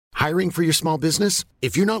Hiring for your small business?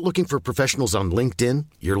 If you're not looking for professionals on LinkedIn,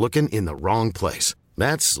 you're looking in the wrong place.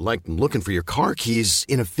 That's like looking for your car keys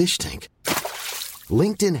in a fish tank.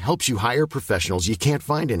 LinkedIn helps you hire professionals you can't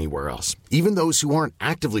find anywhere else, even those who aren't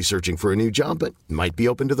actively searching for a new job but might be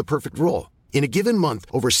open to the perfect role. In a given month,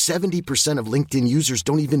 over 70% of LinkedIn users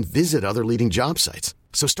don't even visit other leading job sites.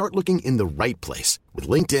 So start looking in the right place. With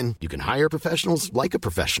LinkedIn, you can hire professionals like a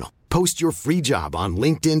professional. Post your free job on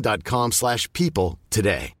linkedin.com/people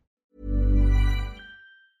today.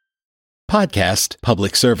 Podcast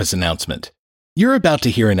public service announcement. You're about to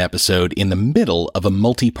hear an episode in the middle of a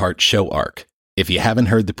multi-part show arc. If you haven't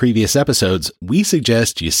heard the previous episodes, we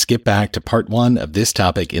suggest you skip back to part 1 of this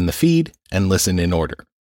topic in the feed and listen in order.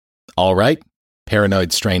 All right,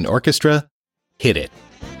 Paranoid Strain Orchestra, hit it.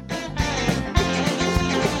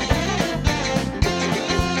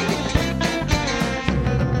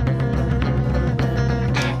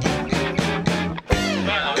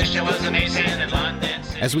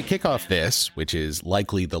 As we kick off this, which is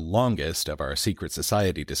likely the longest of our secret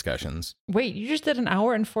society discussions... Wait, you just did an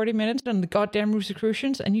hour and 40 minutes on the goddamn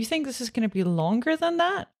Rosicrucians, and you think this is going to be longer than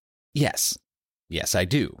that? Yes. Yes, I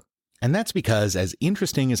do. And that's because, as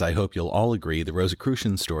interesting as I hope you'll all agree the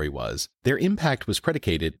Rosicrucian story was, their impact was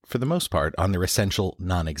predicated, for the most part, on their essential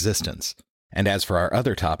non-existence. And as for our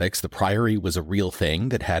other topics, the Priory was a real thing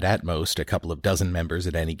that had at most a couple of dozen members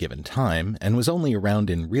at any given time, and was only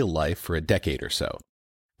around in real life for a decade or so.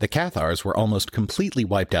 The Cathars were almost completely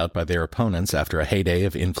wiped out by their opponents after a heyday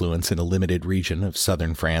of influence in a limited region of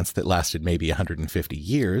southern France that lasted maybe 150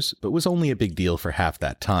 years, but was only a big deal for half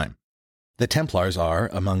that time. The Templars are,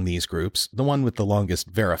 among these groups, the one with the longest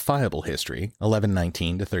verifiable history,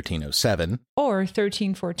 1119 to 1307. Or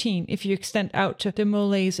 1314, if you extend out to de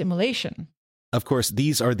Molay's immolation. Of course,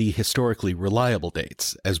 these are the historically reliable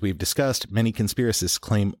dates. As we've discussed, many conspiracists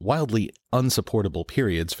claim wildly unsupportable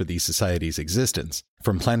periods for these societies' existence,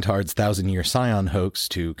 from Plantard's thousand-year Scion hoax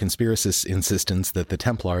to conspiracists' insistence that the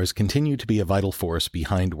Templars continue to be a vital force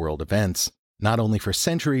behind world events, not only for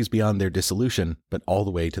centuries beyond their dissolution, but all the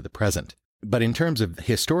way to the present. But in terms of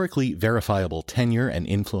historically verifiable tenure and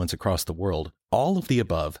influence across the world, all of the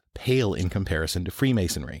above pale in comparison to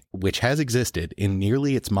Freemasonry, which has existed in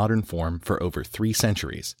nearly its modern form for over 3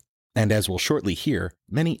 centuries. And as we'll shortly hear,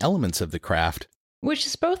 many elements of the craft, which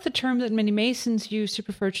is both the term that many Masons use to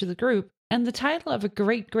refer to the group, and the title of a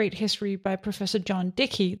great history by Professor John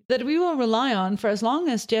Dickey that we will rely on for as long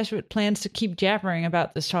as Jesuit plans to keep jabbering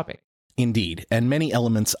about this topic. Indeed, and many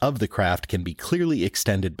elements of the craft can be clearly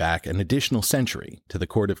extended back an additional century to the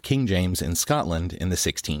court of King James in Scotland in the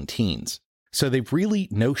 16 teens. So they've really,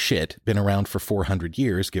 no shit, been around for 400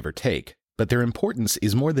 years, give or take. But their importance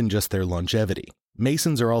is more than just their longevity.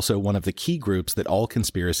 Masons are also one of the key groups that all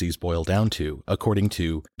conspiracies boil down to, according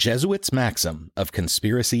to Jesuits' maxim of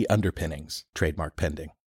conspiracy underpinnings, trademark pending.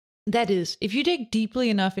 That is, if you dig deeply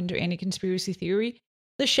enough into any conspiracy theory,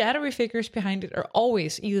 the shadowy figures behind it are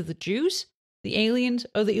always either the Jews, the aliens,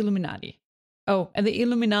 or the Illuminati. Oh, and the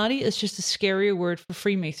Illuminati is just a scarier word for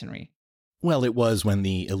Freemasonry. Well, it was when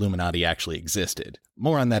the Illuminati actually existed.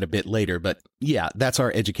 More on that a bit later, but yeah, that's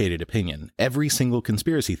our educated opinion. Every single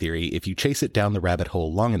conspiracy theory, if you chase it down the rabbit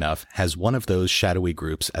hole long enough, has one of those shadowy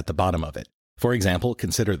groups at the bottom of it. For example,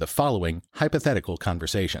 consider the following hypothetical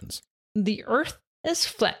conversations. The Earth is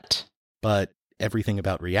flat. But everything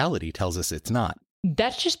about reality tells us it's not.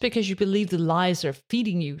 That's just because you believe the lies they're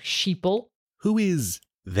feeding you, sheeple. Who is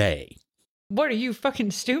they? What, are you fucking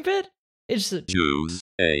stupid? It's the Jews,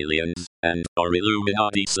 aliens, and or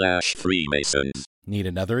Illuminati/Freemasons. Need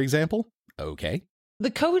another example? Okay.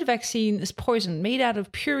 The COVID vaccine is poison made out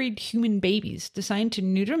of pureed human babies designed to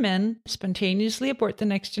neuter men, spontaneously abort the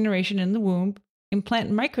next generation in the womb,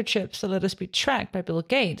 implant microchips to let us be tracked by Bill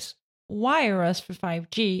Gates, wire us for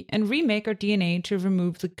 5G, and remake our DNA to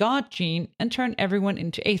remove the God gene and turn everyone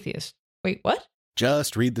into atheists. Wait, what?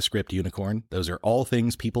 Just read the script, Unicorn. Those are all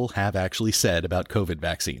things people have actually said about COVID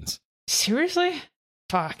vaccines. Seriously?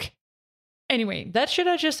 Fuck. Anyway, that shit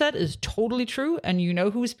I just said is totally true, and you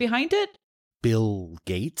know who's behind it? Bill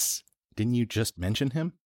Gates? Didn't you just mention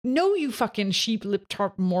him? No, you fucking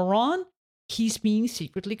sheep-lip-tarp moron. He's being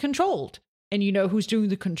secretly controlled. And you know who's doing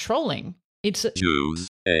the controlling? It's Jews,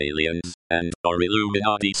 aliens, and or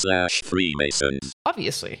Illuminati/Freemasons.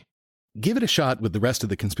 Obviously. Give it a shot with the rest of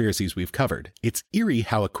the conspiracies we've covered. It's eerie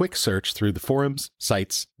how a quick search through the forums,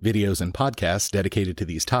 sites, videos, and podcasts dedicated to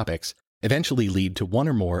these topics eventually lead to one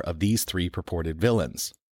or more of these 3 purported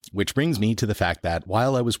villains. Which brings me to the fact that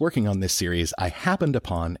while I was working on this series, I happened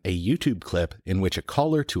upon a YouTube clip in which a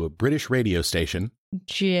caller to a British radio station...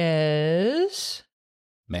 Jess?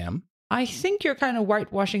 Ma'am? I think you're kind of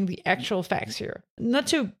whitewashing the actual facts here. Not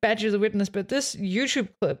to badger the witness, but this YouTube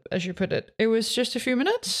clip, as you put it, it was just a few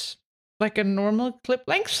minutes? Like a normal clip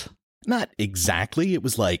length? Not exactly. It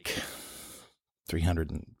was like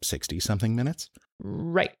 360 something minutes.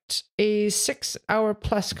 Right. A 6-hour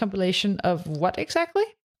plus compilation of what exactly?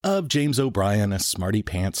 Of James O'Brien, a smarty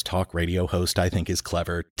pants talk radio host I think is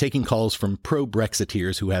clever, taking calls from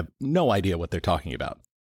pro-Brexiteers who have no idea what they're talking about.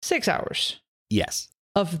 6 hours. Yes.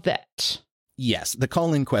 Of that. Yes, the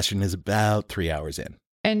call-in question is about 3 hours in.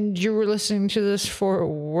 And you were listening to this for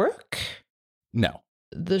work? No.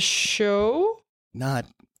 The show? Not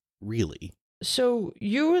really. So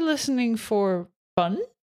you were listening for fun?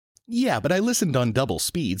 Yeah, but I listened on double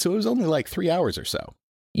speed, so it was only like 3 hours or so.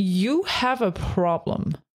 You have a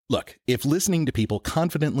problem. Look, if listening to people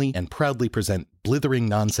confidently and proudly present blithering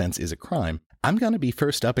nonsense is a crime, I'm going to be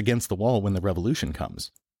first up against the wall when the revolution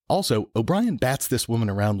comes. Also, O'Brien bats this woman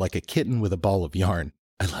around like a kitten with a ball of yarn.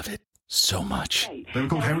 I love it so much. We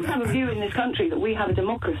have a view in this country that we have a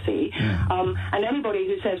democracy, and anybody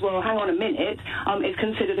who says, well, hang on a minute, is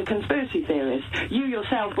considered a conspiracy theorist. You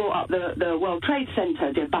yourself brought up the World Trade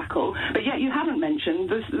Center debacle, but yet you haven't mentioned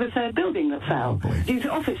the third building that fell due to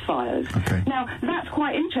office fires. Okay. Now, that's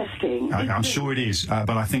quite interesting. I'm sure it is, but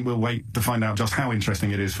I think we'll wait to find out just how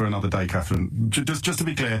interesting it is for another day, Catherine. Just to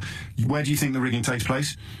be clear, where do you think the rigging takes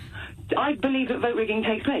place? I believe that vote rigging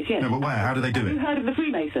takes place, yes. No, but where? How do they do Have it? you heard of the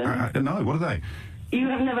Freemasons? No, what are they? You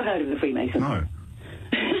have never heard of the Freemasons? No.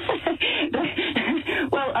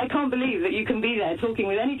 Well, I can't believe that you can be there talking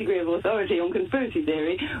with any degree of authority on conspiracy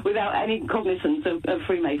theory without any cognizance of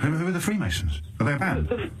Freemasons. Who are the Freemasons? Are they a band?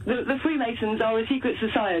 The Freemasons are a secret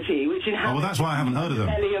society which inhabits well, that's why I haven't heard of them.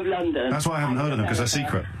 the belly of London. That's why I haven't heard of them, because they're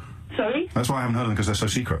secret. Sorry? That's why I haven't heard of them, because they're so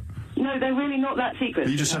secret. No, they're really not that secret.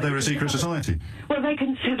 But you just said they were a secret society. Well, they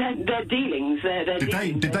consider their dealings.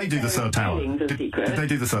 Did they do the third tower? Did they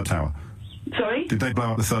do the third tower? Sorry? Did they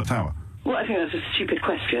blow up the third tower? Well, I think that's a stupid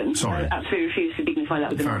question. Sorry. I absolutely refuse to dignify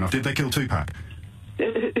that with Fair enough. Did they kill Tupac?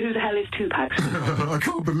 Who the hell is Tupac? I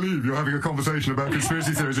can't believe you're having a conversation about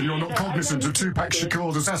conspiracy theories and you're not cognizant of Tupac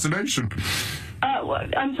Shakur's assassination. Well,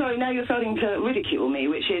 I'm sorry, now you're starting to ridicule me,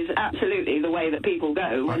 which is absolutely the way that people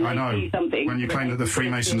go when I know. they see something. When you claim that the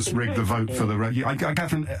Freemasons rigged the vote for the...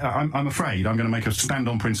 Catherine, I'm afraid I'm going to make a stand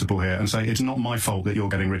on principle here and say it's not my fault that you're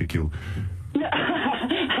getting ridiculed.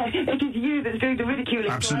 It is you that's doing the ridiculing.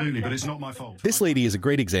 Absolutely, but it's not my fault. This lady is a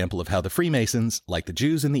great example of how the Freemasons, like the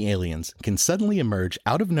Jews and the aliens, can suddenly emerge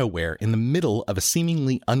out of nowhere in the middle of a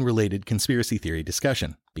seemingly unrelated conspiracy theory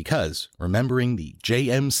discussion. Because, remembering the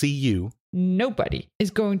JMCU, nobody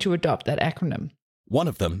is going to adopt that acronym. One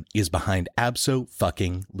of them is behind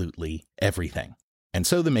abso-fucking-lutely everything. And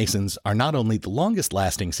so the Masons are not only the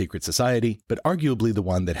longest-lasting secret society, but arguably the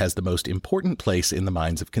one that has the most important place in the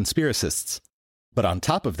minds of conspiracists. But on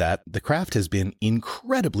top of that, the craft has been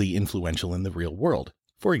incredibly influential in the real world.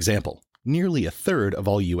 For example, nearly a third of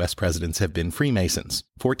all U.S. presidents have been Freemasons,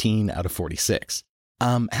 14 out of 46.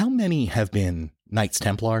 How many have been Knights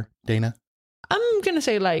Templar, Dana? I'm going to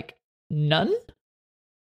say, none?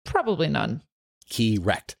 Probably none.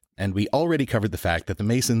 Correct. And we already covered the fact that the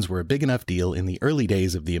Masons were a big enough deal in the early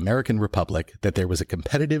days of the American Republic that there was a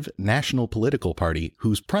competitive national political party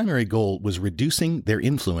whose primary goal was reducing their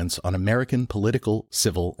influence on American political,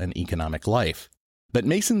 civil, and economic life. But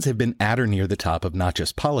Masons have been at or near the top of not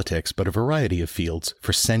just politics, but a variety of fields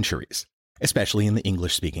for centuries, especially in the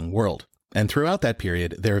English-speaking world. And throughout that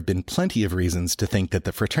period, there have been plenty of reasons to think that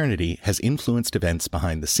the fraternity has influenced events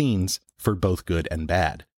behind the scenes for both good and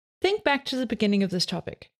bad. Think back to the beginning of this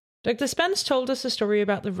topic. Dr. Spence told us a story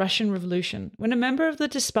about the Russian Revolution, when a member of the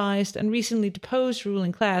despised and recently deposed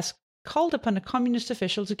ruling class called upon a communist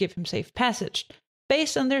official to give him safe passage,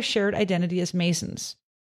 based on their shared identity as Masons.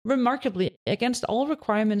 Remarkably, against all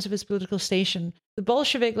requirements of his political station, the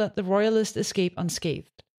Bolshevik let the royalist escape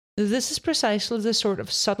unscathed. This is precisely the sort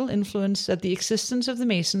of subtle influence that the existence of the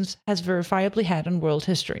Masons has verifiably had on world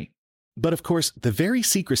history. But of course, the very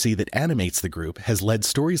secrecy that animates the group has led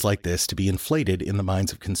stories like this to be inflated in the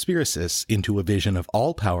minds of conspiracists into a vision of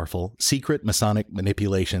all-powerful, secret Masonic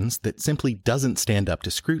manipulations that simply doesn't stand up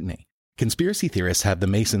to scrutiny. Conspiracy theorists have the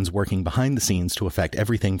Masons working behind the scenes to affect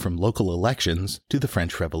everything from local elections to the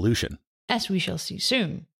French Revolution. As we shall see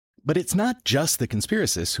soon. But it's not just the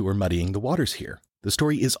conspiracists who are muddying the waters here. The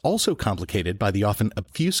story is also complicated by the often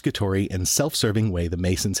obfuscatory and self-serving way the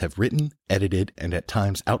Masons have written, edited, and at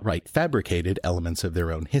times outright fabricated elements of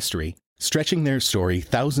their own history, stretching their story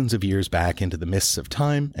thousands of years back into the mists of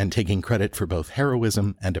time and taking credit for both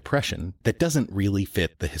heroism and oppression that doesn't really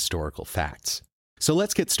fit the historical facts. So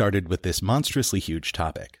let's get started with this monstrously huge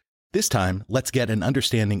topic. This time, let's get an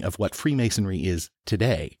understanding of what Freemasonry is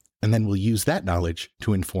today, and then we'll use that knowledge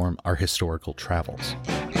to inform our historical travels.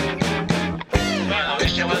 Well, I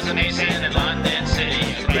wish I was a Mason in London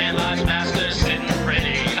City. Grand Lodge Master sitting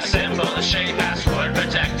pretty. A symbol, a shape, password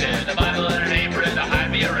protected. A Bible and an apron to hide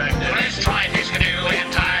me erected. Let's try this canoe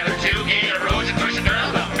and Tyler too. Get a Rosen Cushion girl,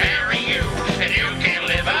 I'll marry you. And you can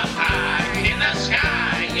live up high in the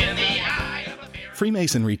sky, in the eye of a bear.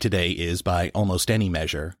 Freemasonry today is, by almost any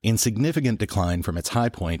measure, in significant decline from its high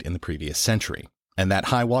point in the previous century. And that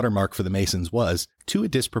high watermark for the Masons was, to a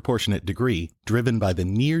disproportionate degree, driven by the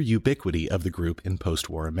near ubiquity of the group in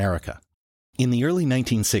post-war America. In the early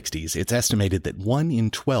 1960s, it's estimated that 1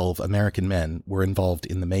 in 12 American men were involved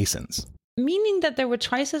in the Masons. Meaning that there were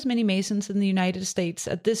twice as many Masons in the United States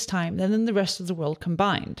at this time than in the rest of the world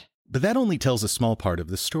combined. But that only tells a small part of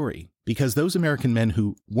the story, because those American men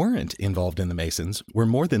who weren't involved in the Masons were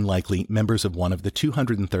more than likely members of one of the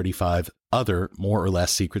 235 other more or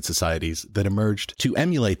less secret societies that emerged to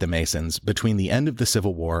emulate the Masons between the end of the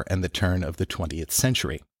Civil War and the turn of the 20th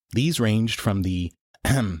century. These ranged from the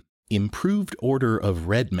Improved Order of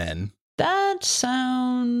Red Men. That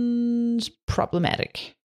sounds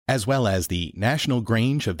problematic. As well as the National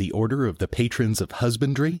Grange of the Order of the Patrons of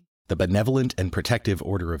Husbandry, the Benevolent and Protective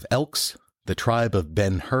Order of Elks, the Tribe of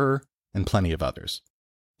Ben-Hur, and plenty of others.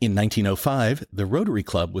 In 1905, the Rotary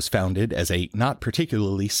Club was founded as a not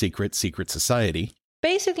particularly secret society.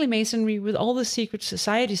 Basically Masonry with all the secret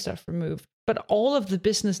society stuff removed, but all of the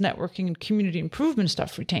business networking and community improvement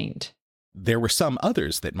stuff retained. There were some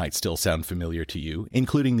others that might still sound familiar to you,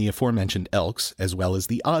 including the aforementioned Elks, as well as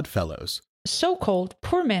the Odd Fellows. So-called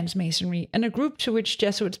poor man's Masonry, and a group to which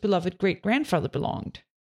Jesuit's beloved great-grandfather belonged.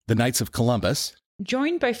 The Knights of Columbus,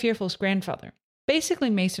 joined by Fearful's grandfather. Basically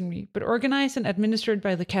Masonry, but organized and administered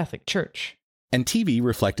by the Catholic Church. And TV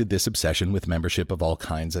reflected this obsession with membership of all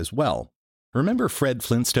kinds as well. Remember Fred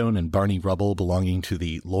Flintstone and Barney Rubble belonging to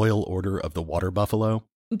the Loyal Order of the Water Buffalo?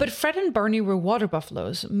 But Fred and Barney were water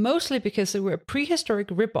buffaloes, mostly because they were a prehistoric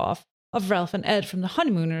ripoff of Ralph and Ed from the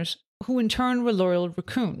Honeymooners, who in turn were loyal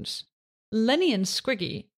raccoons. Lenny and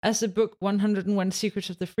Squiggy, as the book 101 Secrets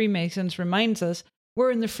of the Freemasons reminds us, were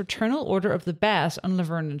in the Fraternal Order of the Bass on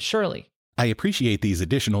Laverne and Shirley. I appreciate these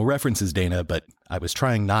additional references, Dana, but I was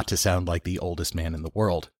trying not to sound like the oldest man in the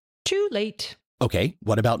world. Too late. Okay,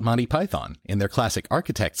 what about Monty Python? In their classic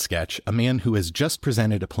Architect sketch, a man who has just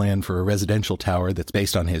presented a plan for a residential tower that's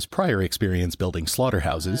based on his prior experience building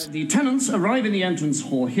slaughterhouses. The tenants arrive in the entrance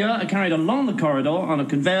hall here, are carried along the corridor on a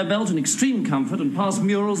conveyor belt in extreme comfort and past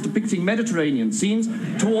murals depicting Mediterranean scenes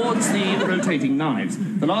towards the rotating knives.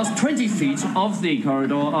 The last 20 feet of the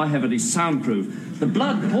corridor are heavily soundproof. The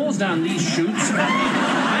blood pours down these chutes.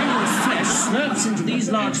 Angled flesh slurps into these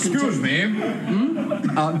large Excuse me.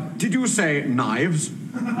 Did you say knives?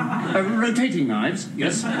 Rotating knives,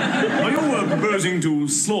 yes. Are you proposing to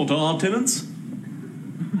slaughter our tenants?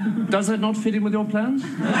 Does that not fit in with your plans?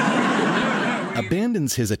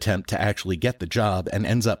 Abandons his attempt to actually get the job and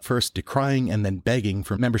ends up first decrying and then begging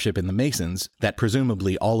for membership in the Masons, that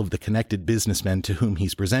presumably all of the connected businessmen to whom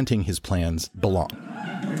he's presenting his plans belong.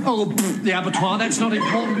 Oh, the abattoir, that's not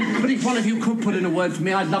important. But if one of you could put in a word for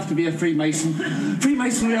me, I'd love to be a Freemason.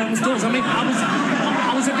 Freemasonry opens doors. I mean,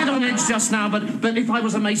 I was a bit on edge just now, but if I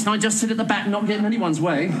was a Mason, I'd just sit at the back and not get in anyone's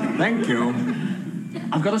way. Thank you.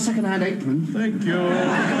 I've got a second-hand apron. Thank you.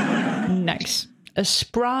 Nice. A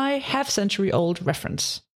spry, half-century-old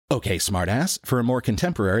reference. Okay, smartass, for a more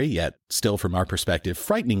contemporary, yet still from our perspective,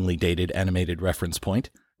 frighteningly dated animated reference point,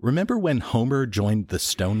 remember when Homer joined the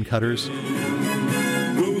Stonecutters?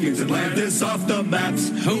 Who keeps Atlantis off the maps?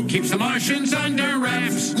 Who keeps the Martians under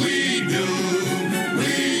wraps? We do,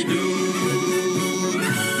 we do.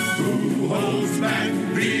 Who holds back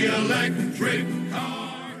the electric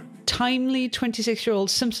car? Timely 26-year-old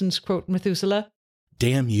Simpsons quote Methuselah.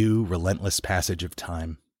 Damn you, relentless passage of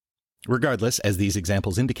time. Regardless, as these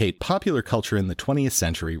examples indicate, popular culture in the 20th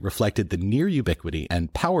century reflected the near ubiquity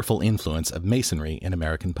and powerful influence of Masonry in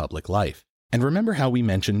American public life. And remember how we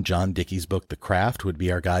mentioned John Dickey's book The Craft would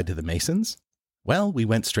be our guide to the Masons? Well, we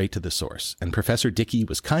went straight to the source, and Professor Dickey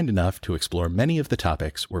was kind enough to explore many of the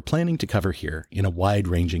topics we're planning to cover here in a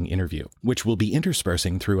wide-ranging interview, which we'll be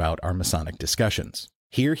interspersing throughout our Masonic discussions.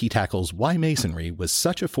 Here he tackles why Masonry was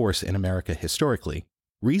such a force in America historically,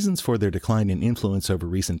 reasons for their decline in influence over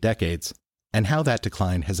recent decades, and how that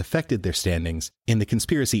decline has affected their standings in the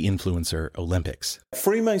conspiracy influencer Olympics.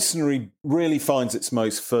 Freemasonry really finds its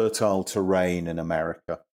most fertile terrain in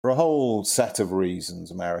America. For a whole set of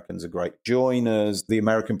reasons, Americans are great joiners. The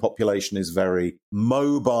American population is very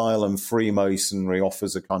mobile, and Freemasonry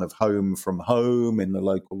offers a kind of home from home in the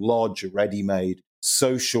local lodge, a ready-made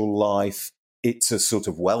social life. It's a sort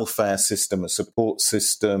of welfare system, a support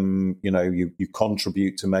system. You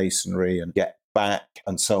contribute to Masonry and get back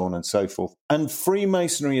and so on and so forth. And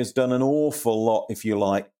Freemasonry has done an awful lot, if you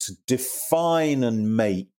like, to define and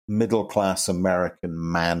make middle-class American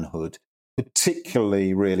manhood,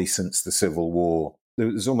 particularly really since the Civil War. There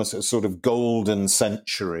was almost a sort of golden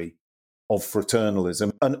century of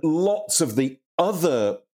fraternalism. And lots of the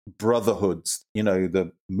other brotherhoods,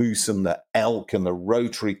 the Moose and the Elk and the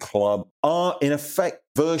Rotary Club, are in effect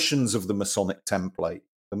versions of the Masonic template.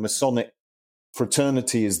 The Masonic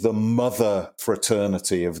fraternity is the mother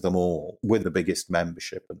fraternity of them all, with the biggest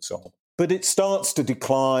membership and so on. But it starts to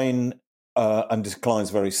decline, and declines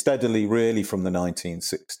very steadily, really, from the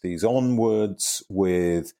 1960s onwards,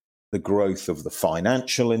 with the growth of the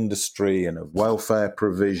financial industry and of welfare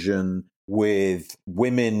provision, with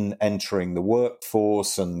women entering the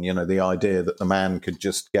workforce and, the idea that the man could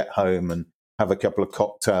just get home and have a couple of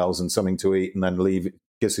cocktails and something to eat and then leave,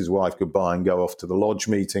 kiss his wife goodbye and go off to the lodge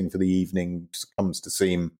meeting for the evening comes to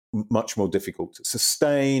seem much more difficult to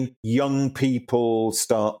sustain. Young people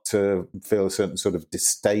start to feel a certain sort of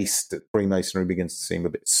distaste that Freemasonry begins to seem a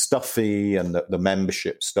bit stuffy and that the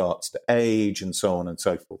membership starts to age and so on and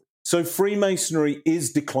so forth. So Freemasonry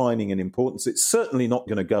is declining in importance. It's certainly not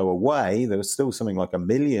going to go away. There's still something like 1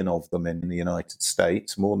 million of them in the United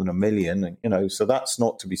States, more than 1 million, so that's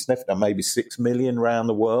not to be sniffed at, maybe 6 million around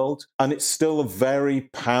the world. And it's still a very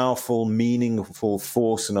powerful, meaningful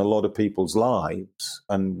force in a lot of people's lives.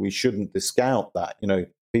 And we shouldn't discount that.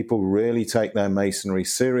 People really take their Masonry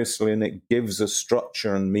seriously, and it gives a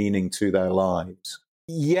structure and meaning to their lives.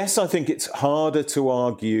 Yes, I think it's harder to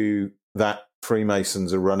argue that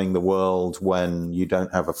Freemasons are running the world when you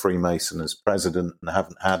don't have a Freemason as president and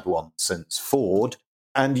haven't had one since Ford.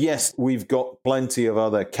 And yes, we've got plenty of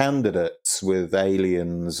other candidates with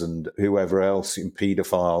aliens and whoever else,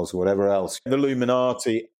 paedophiles, whatever else, the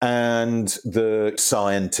Illuminati and the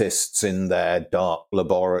scientists in their dark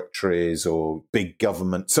laboratories or big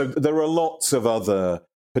government. So there are lots of other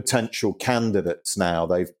potential candidates now.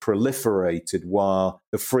 They've proliferated, while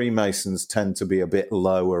the Freemasons tend to be a bit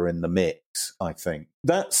lower in the mix, I think.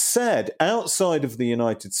 That said, outside of the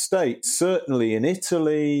United States, certainly in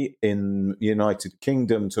Italy, in the United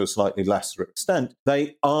Kingdom to a slightly lesser extent,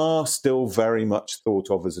 they are still very much thought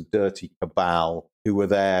of as a dirty cabal who were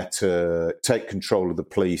there to take control of the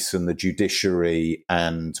police and the judiciary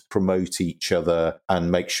and promote each other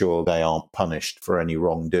and make sure they aren't punished for any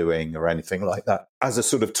wrongdoing or anything like that, as a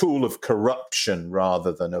sort of tool of corruption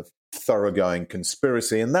rather than of thoroughgoing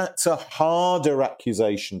conspiracy. And that's a harder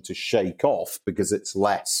accusation to shake off because it's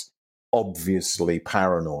less obviously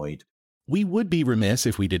paranoid. We would be remiss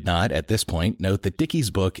if we did not, at this point, note that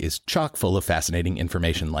Dickey's book is chock full of fascinating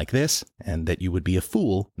information like this, and that you would be a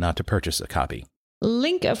fool not to purchase a copy.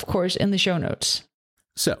 Link, of course, in the show notes.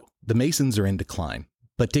 So, the Masons are in decline,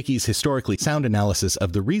 but Dickey's historically sound analysis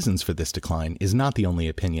of the reasons for this decline is not the only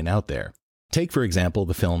opinion out there. Take, for example,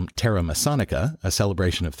 the film Terra Masonica, a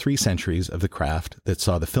celebration of 3 centuries of the craft that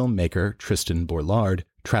saw the filmmaker Tristan Bourlard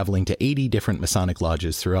traveling to 80 different Masonic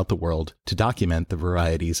lodges throughout the world to document the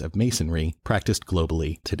varieties of Masonry practiced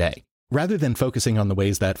globally today. Rather than focusing on the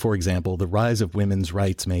ways that, for example, the rise of women's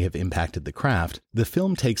rights may have impacted the craft, the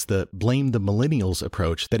film takes the blame the millennials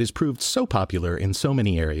approach that has proved so popular in so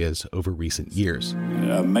many areas over recent years.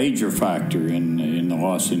 A major factor in the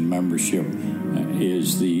loss in membership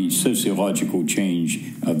is the sociological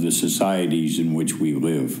change of the societies in which we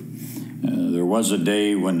live. There was a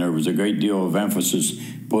day when there was a great deal of emphasis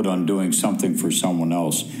put on doing something for someone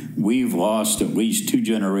else. We've lost at least 2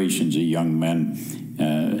 generations of young men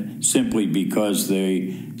simply because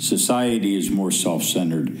the society is more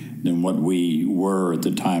self-centered than what we were at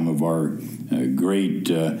the time of our great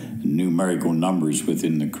numerical numbers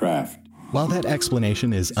within the craft. While that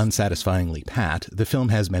explanation is unsatisfyingly pat, the film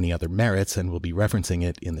has many other merits and we'll be referencing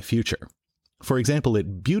it in the future. For example,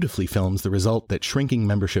 it beautifully films the result that shrinking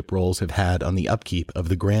membership rolls have had on the upkeep of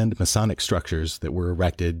the grand Masonic structures that were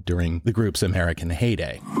erected during the group's American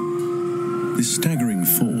heyday. This staggering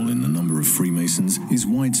fall in the number of Freemasons is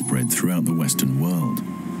widespread throughout the Western world.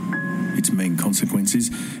 Its main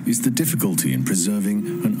consequences is the difficulty in preserving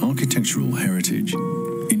an architectural heritage.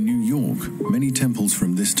 In New York, many temples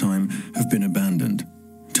from this time have been abandoned,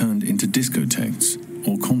 turned into discotheques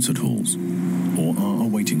or concert halls, or are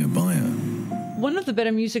awaiting a buyer. One of the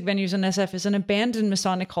better music venues on SF is an abandoned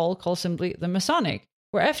Masonic hall called simply The Masonic,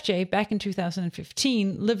 where FJ, back in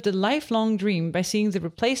 2015, lived a lifelong dream by seeing the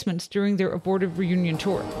replacements during their abortive reunion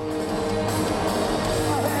tour.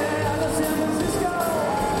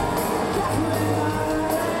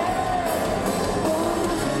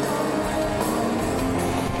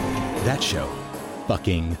 that show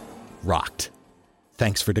fucking rocked.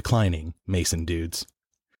 Thanks for declining, Mason dudes.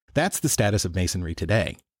 That's the status of Masonry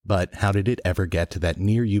today. But how did it ever get to that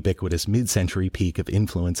near-ubiquitous mid-century peak of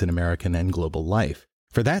influence in American and global life?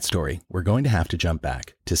 For that story, we're going to have to jump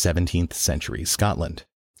back to 17th century Scotland.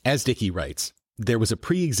 As Dickey writes, there was a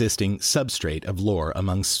pre-existing substrate of lore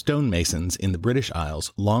among stonemasons in the British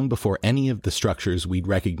Isles long before any of the structures we'd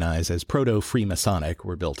recognize as proto-Freemasonic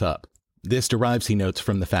were built up. This derives, he notes,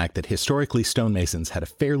 from the fact that historically stonemasons had a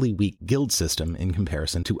fairly weak guild system in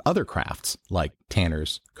comparison to other crafts, like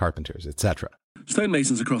tanners, carpenters, etc.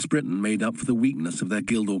 Stonemasons across Britain made up for the weakness of their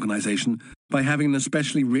guild organisation by having an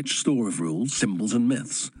especially rich store of rules, symbols and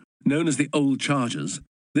myths. Known as the Old Chargers,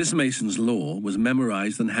 this mason's lore was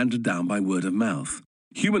memorised and handed down by word of mouth.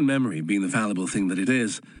 Human memory being the fallible thing that it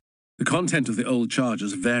is, the content of the Old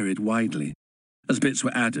Chargers varied widely, as bits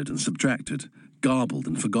were added and subtracted, garbled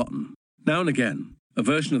and forgotten. Now and again, a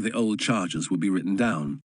version of the Old Chargers would be written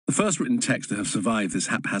down. The first written text to have survived this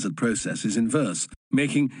haphazard process is in verse,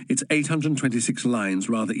 making its 826 lines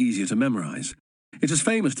rather easier to memorise. It is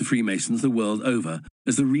famous to Freemasons the world over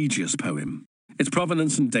as the Regius poem. Its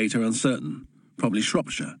provenance and date are uncertain, probably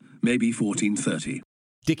Shropshire, maybe 1430.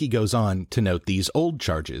 Dickey goes on to note these old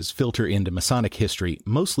charges filter into Masonic history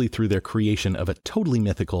mostly through their creation of a totally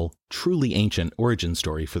mythical, truly ancient origin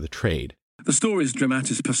story for the trade. The stories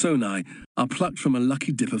dramatis personae are plucked from a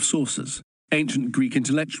lucky dip of sources. Ancient Greek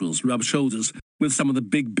intellectuals rub shoulders with some of the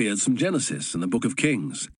big beards from Genesis and the Book of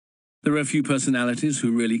Kings. There are a few personalities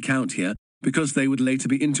who really count here because they would later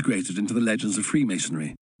be integrated into the legends of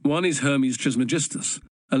Freemasonry. One is Hermes Trismegistus,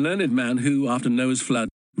 a learned man who, after Noah's flood,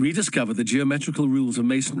 rediscovered the geometrical rules of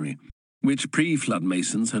Masonry, which pre-flood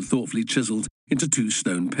Masons had thoughtfully chiselled into 2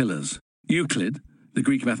 stone pillars. Euclid, the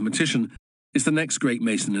Greek mathematician, is the next great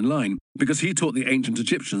Mason in line because he taught the ancient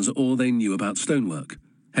Egyptians all they knew about stonework,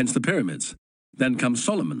 hence the pyramids. Then comes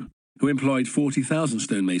Solomon, who employed 40,000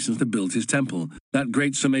 stonemasons to build his temple, that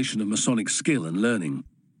great summation of Masonic skill and learning.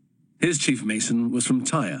 His chief mason was from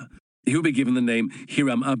Tyre. He would be given the name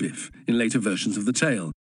Hiram Abif in later versions of the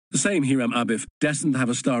tale, the same Hiram Abif destined to have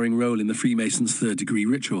a starring role in the Freemasons' third-degree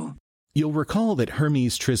ritual. You'll recall that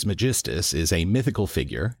Hermes Trismegistus is a mythical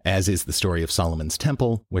figure, as is the story of Solomon's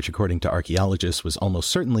temple, which according to archaeologists was almost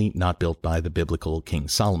certainly not built by the biblical King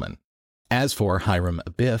Solomon. As for Hiram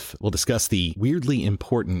Abif, we'll discuss the weirdly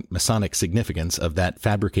important Masonic significance of that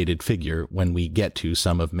fabricated figure when we get to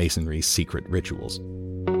some of Masonry's secret rituals.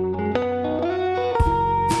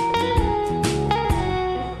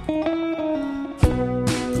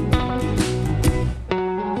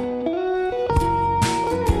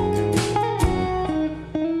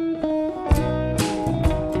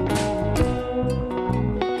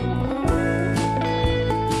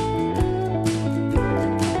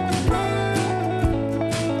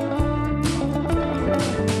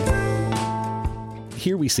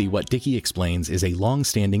 Here we see what Dickey explains is a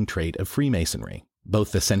long-standing trait of Freemasonry,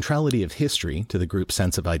 both the centrality of history to the group's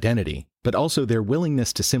sense of identity, but also their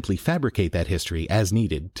willingness to simply fabricate that history as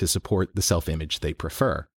needed to support the self-image they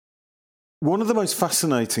prefer. One of the most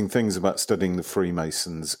fascinating things about studying the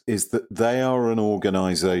Freemasons is that they are an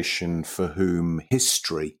organization for whom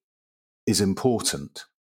history is important.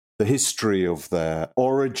 The history of their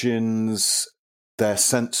origins, their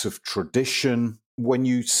sense of tradition. When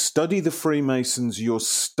you study the Freemasons, you're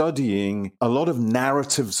studying a lot of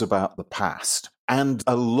narratives about the past, and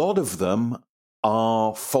a lot of them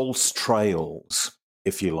are false trails,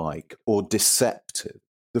 if you like, or deceptive.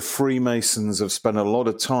 The Freemasons have spent a lot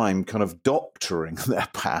of time kind of doctoring their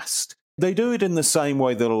past. They do it in the same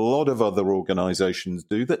way that a lot of other organizations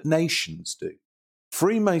do, that nations do.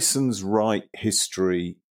 Freemasons write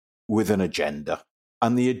history with an agenda.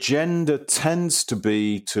 And the agenda tends to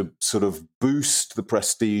be to sort of boost the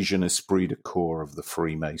prestige and esprit de corps of the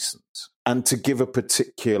Freemasons and to give a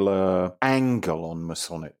particular angle on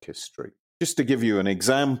Masonic history. Just to give you an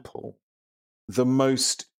example, the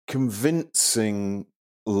most convincing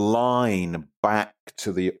line back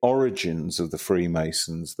to the origins of the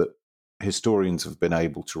Freemasons that historians have been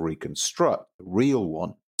able to reconstruct, the real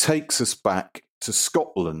one, takes us back to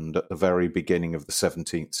Scotland at the very beginning of the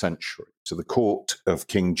 17th century, to the court of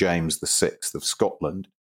King James VI of Scotland.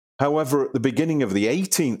 However, at the beginning of the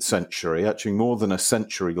 18th century, actually more than a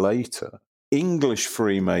century later, English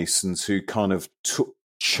Freemasons who kind of took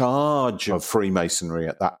charge of Freemasonry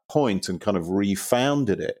at that point and kind of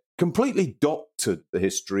refounded it, completely doctored the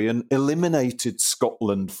history and eliminated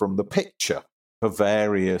Scotland from the picture for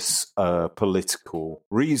various political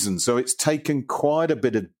reasons. So it's taken quite a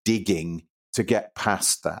bit of digging to get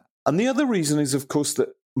past that. And the other reason is, of course, that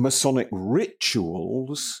Masonic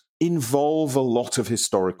rituals involve a lot of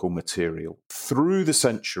historical material. Through the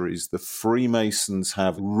centuries, the Freemasons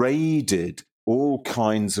have raided all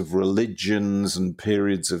kinds of religions and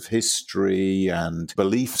periods of history and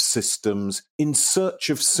belief systems in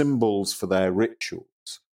search of symbols for their rituals.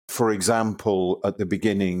 For example, at the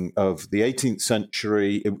beginning of the 18th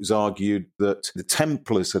century, it was argued that the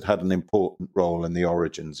Templars had an important role in the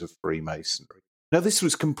origins of Freemasonry. Now, this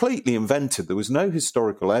was completely invented. There was no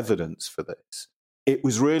historical evidence for this. It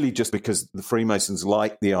was really just because the Freemasons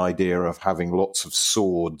liked the idea of having lots of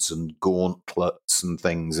swords and gauntlets and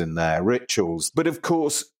things in their rituals. But of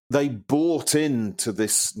course, they bought into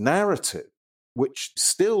this narrative, which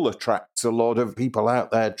still attracts a lot of people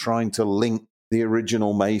out there trying to link the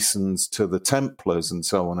original Masons to the Templars and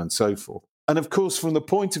so on and so forth. And of course, from the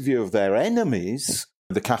point of view of their enemies,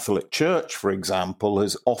 the Catholic Church, for example,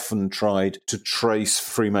 has often tried to trace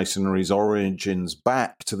Freemasonry's origins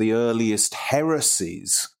back to the earliest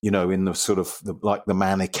heresies, in the sort of like the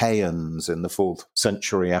Manichaeans in the 4th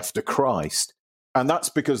century after Christ. And that's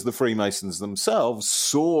because the Freemasons themselves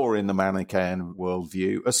saw in the Manichaean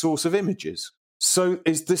worldview a source of images. So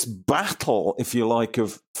is this battle, if you like,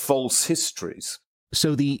 of false histories?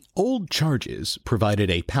 So the old charges provided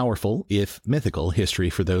a powerful, if mythical, history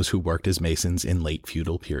for those who worked as Masons in late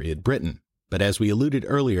feudal period Britain. But as we alluded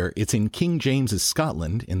earlier, it's in King James's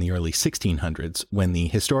Scotland in the early 1600s when the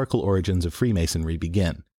historical origins of Freemasonry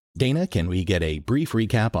begin. Dana, can we get a brief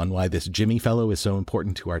recap on why this Jimmy fellow is so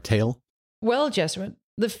important to our tale? Well, Jesuit,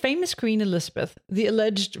 the famous Queen Elizabeth, the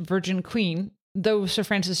alleged Virgin Queen, though Sir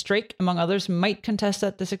Francis Drake, among others, might contest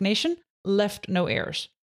that designation, left no heirs.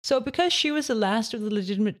 So because she was the last of the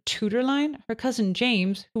legitimate Tudor line, her cousin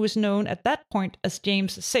James, who was known at that point as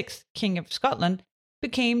James VI, King of Scotland,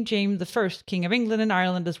 became James I, King of England and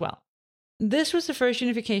Ireland as well. This was the first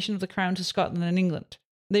unification of the crown to Scotland and England.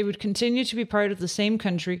 They would continue to be part of the same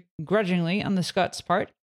country, grudgingly on the Scots' part,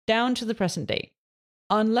 down to the present day.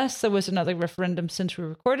 Unless there was another referendum since we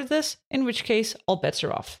recorded this, in which case all bets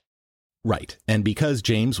are off. Right, and because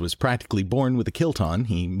James was practically born with a kilt on,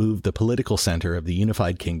 he moved the political centre of the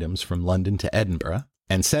unified kingdoms from London to Edinburgh,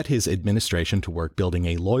 and set his administration to work building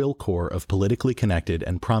a loyal core of politically connected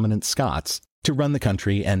and prominent Scots to run the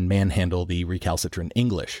country and manhandle the recalcitrant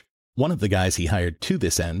English. One of the guys he hired to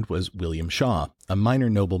this end was William Shaw, a minor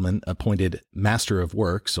nobleman appointed Master of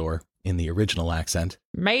Works, or, in the original accent,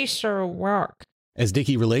 Master of Work. As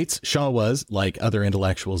Dickey relates, Shaw was, like other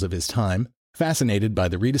intellectuals of his time, fascinated by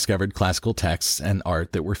the rediscovered classical texts and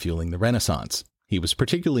art that were fueling the Renaissance. He was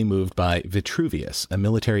particularly moved by Vitruvius, a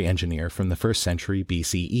military engineer from the 1st century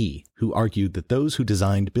BCE, who argued that those who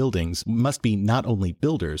designed buildings must be not only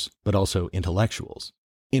builders, but also intellectuals.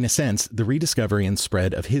 In a sense, the rediscovery and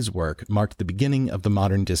spread of his work marked the beginning of the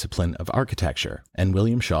modern discipline of architecture, and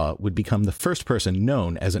William Shaw would become the first person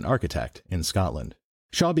known as an architect in Scotland.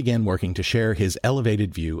 Shaw began working to share his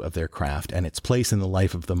elevated view of their craft and its place in the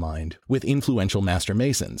life of the mind with influential master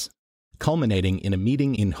masons, culminating in a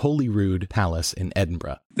meeting in Holyrood Palace in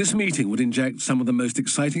Edinburgh. This meeting would inject some of the most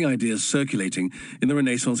exciting ideas circulating in the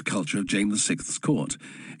Renaissance culture of James VI's court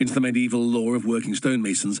into the medieval lore of working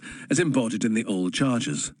stonemasons as embodied in the old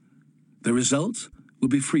charges. The result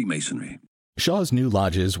would be Freemasonry. Shaw's new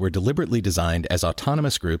lodges were deliberately designed as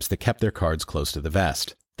autonomous groups that kept their cards close to the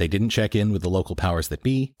vest. They didn't check in with the local powers that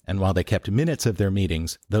be, and while they kept minutes of their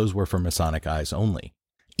meetings, those were for Masonic eyes only.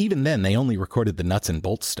 Even then, they only recorded the nuts and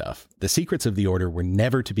bolts stuff. The secrets of the order were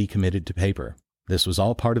never to be committed to paper. This was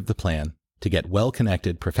all part of the plan, to get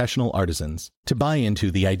well-connected professional artisans to buy into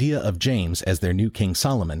the idea of James as their new King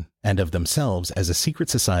Solomon, and of themselves as a secret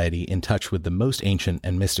society in touch with the most ancient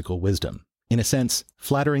and mystical wisdom. In a sense,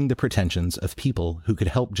 flattering the pretensions of people who could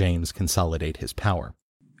help James consolidate his power.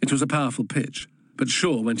 It was a powerful pitch. But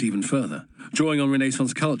Shaw went even further, drawing on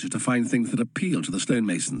Renaissance culture to find things that appeal to the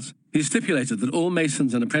stonemasons. He stipulated that all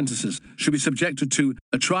masons and apprentices should be subjected to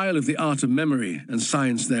a trial of the art of memory and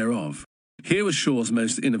science thereof. Here was Shaw's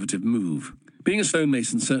most innovative move. Being a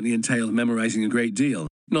stonemason certainly entailed memorizing a great deal,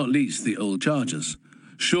 not least the old charges.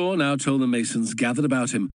 Shaw now told the masons gathered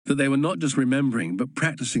about him that they were not just remembering, but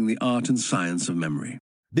practicing the art and science of memory.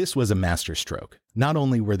 This was a masterstroke. Not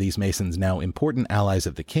only were these Masons now important allies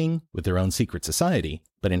of the king with their own secret society,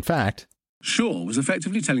 but in fact, Shaw was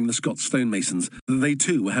effectively telling the Scots stonemasons that they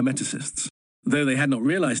too were Hermeticists. Though they had not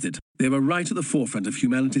realized it, they were right at the forefront of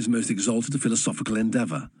humanity's most exalted philosophical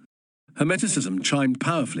endeavor. Hermeticism chimed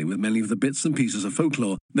powerfully with many of the bits and pieces of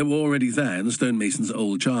folklore that were already there in the stonemasons'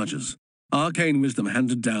 old charges. Arcane wisdom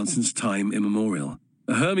handed down since time immemorial.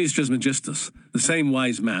 Hermes Trismegistus, the same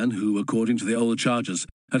wise man who, according to the old charges,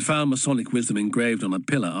 had found Masonic wisdom engraved on a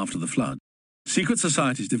pillar after the flood. Secret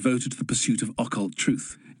societies devoted to the pursuit of occult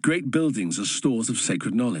truth, great buildings as stores of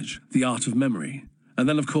sacred knowledge, the art of memory, and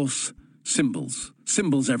then, of course, symbols.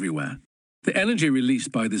 Symbols everywhere. The energy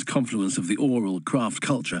released by this confluence of the oral craft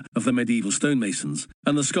culture of the medieval stonemasons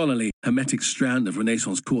and the scholarly Hermetic strand of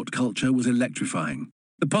Renaissance court culture was electrifying.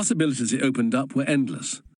 The possibilities it opened up were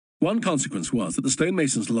endless. One consequence was that the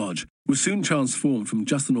stonemasons' lodge was soon transformed from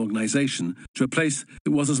just an organization to a place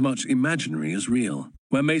that was as much imaginary as real,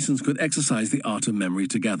 where masons could exercise the art of memory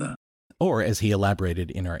together. Or, as he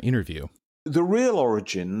elaborated in our interview, the real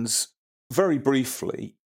origins, very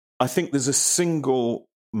briefly, I think there's a single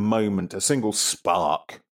moment, a single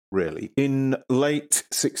spark, really. In late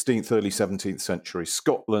 16th, early 17th century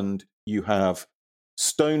Scotland, you have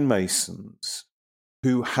stonemasons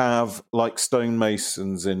who have, like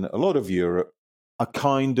stonemasons in a lot of Europe, a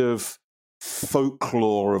kind of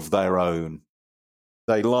folklore of their own.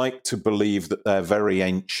 They like to believe that they're very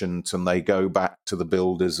ancient and they go back to the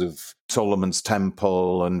builders of Solomon's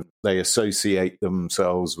Temple and they associate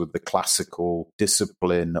themselves with the classical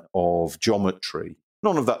discipline of geometry.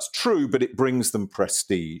 None of that's true, but it brings them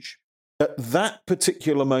prestige. At that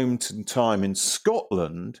particular moment in time in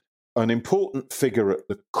Scotland, an important figure at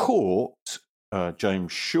the court,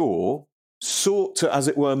 James Shaw, sought to, as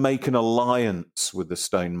it were, make an alliance with the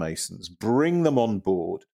stonemasons, bring them on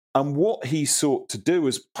board. And what he sought to do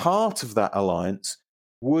as part of that alliance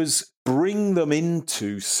was bring them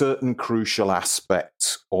into certain crucial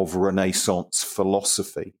aspects of Renaissance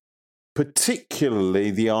philosophy,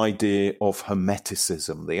 particularly the idea of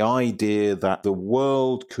Hermeticism, the idea that the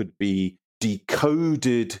world could be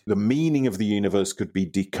decoded, the meaning of the universe could be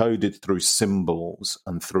decoded through symbols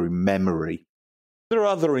and through memory. There are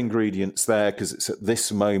other ingredients there because it's at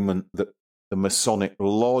this moment that the Masonic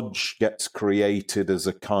Lodge gets created as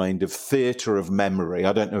a kind of theatre of memory.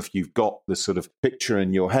 I don't know if you've got the sort of picture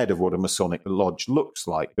in your head of what a Masonic Lodge looks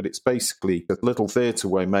like, but it's basically a little theatre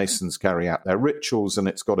where Masons carry out their rituals, and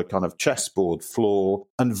it's got a kind of chessboard floor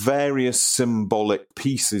and various symbolic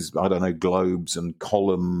pieces, I don't know, globes and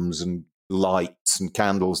columns and lights and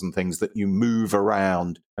candles and things that you move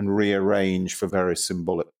around and rearrange for various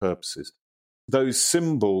symbolic purposes. Those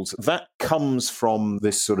symbols, that comes from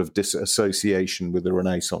this sort of disassociation with the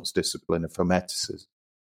Renaissance discipline of Hermeticism.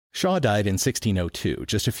 Shaw died in 1602,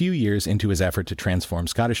 just a few years into his effort to transform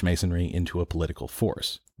Scottish Masonry into a political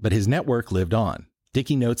force. But his network lived on.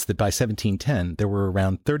 Dickey notes that by 1710, there were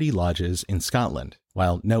around 30 lodges in Scotland,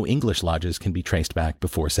 while no English lodges can be traced back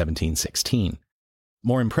before 1716.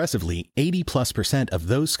 More impressively, 80+% of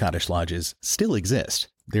those Scottish lodges still exist.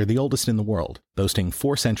 They're the oldest in the world, boasting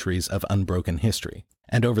 4 centuries of unbroken history.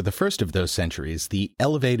 And over the first of those centuries, the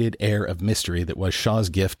elevated air of mystery that was Shaw's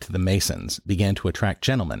gift to the Masons began to attract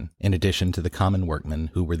gentlemen, in addition to the common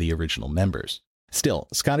workmen who were the original members. Still,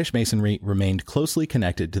 Scottish Masonry remained closely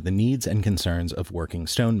connected to the needs and concerns of working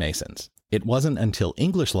stonemasons. It wasn't until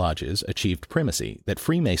English lodges achieved primacy that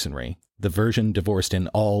Freemasonry, the version divorced in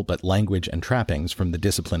all but language and trappings from the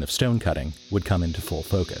discipline of stonecutting, would come into full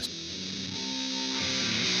focus.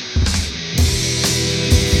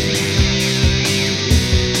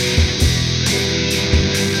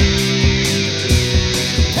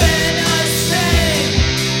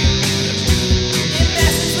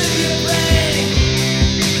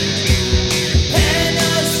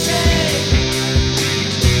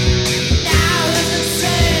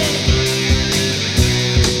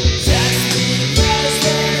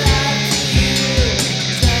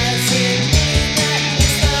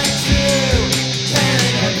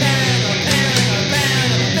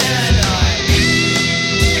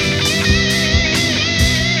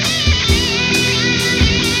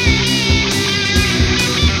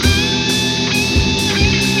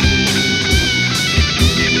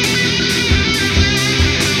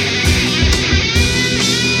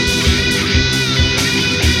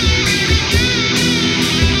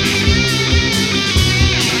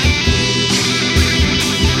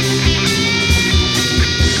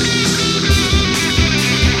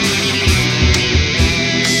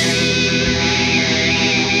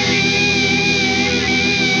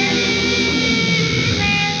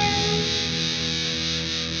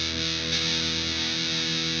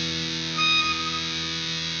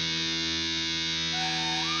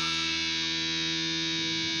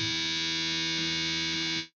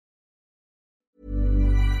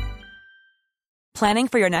 Planning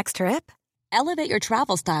for your next trip? Elevate your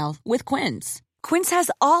travel style with Quince. Quince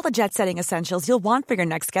has all the jet-setting essentials you'll want for your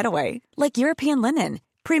next getaway, like European linen,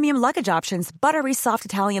 premium luggage options, buttery soft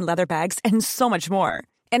Italian leather bags, and so much more.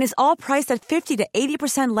 And is all priced at 50 to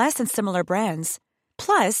 80% less than similar brands.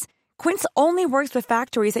 Plus, Quince only works with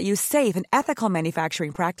factories that use safe and ethical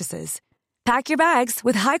manufacturing practices. Pack your bags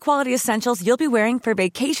with high-quality essentials you'll be wearing for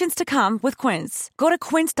vacations to come with Quince. Go to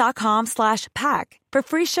quince.com/pack for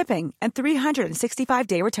free shipping and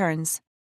 365-day returns.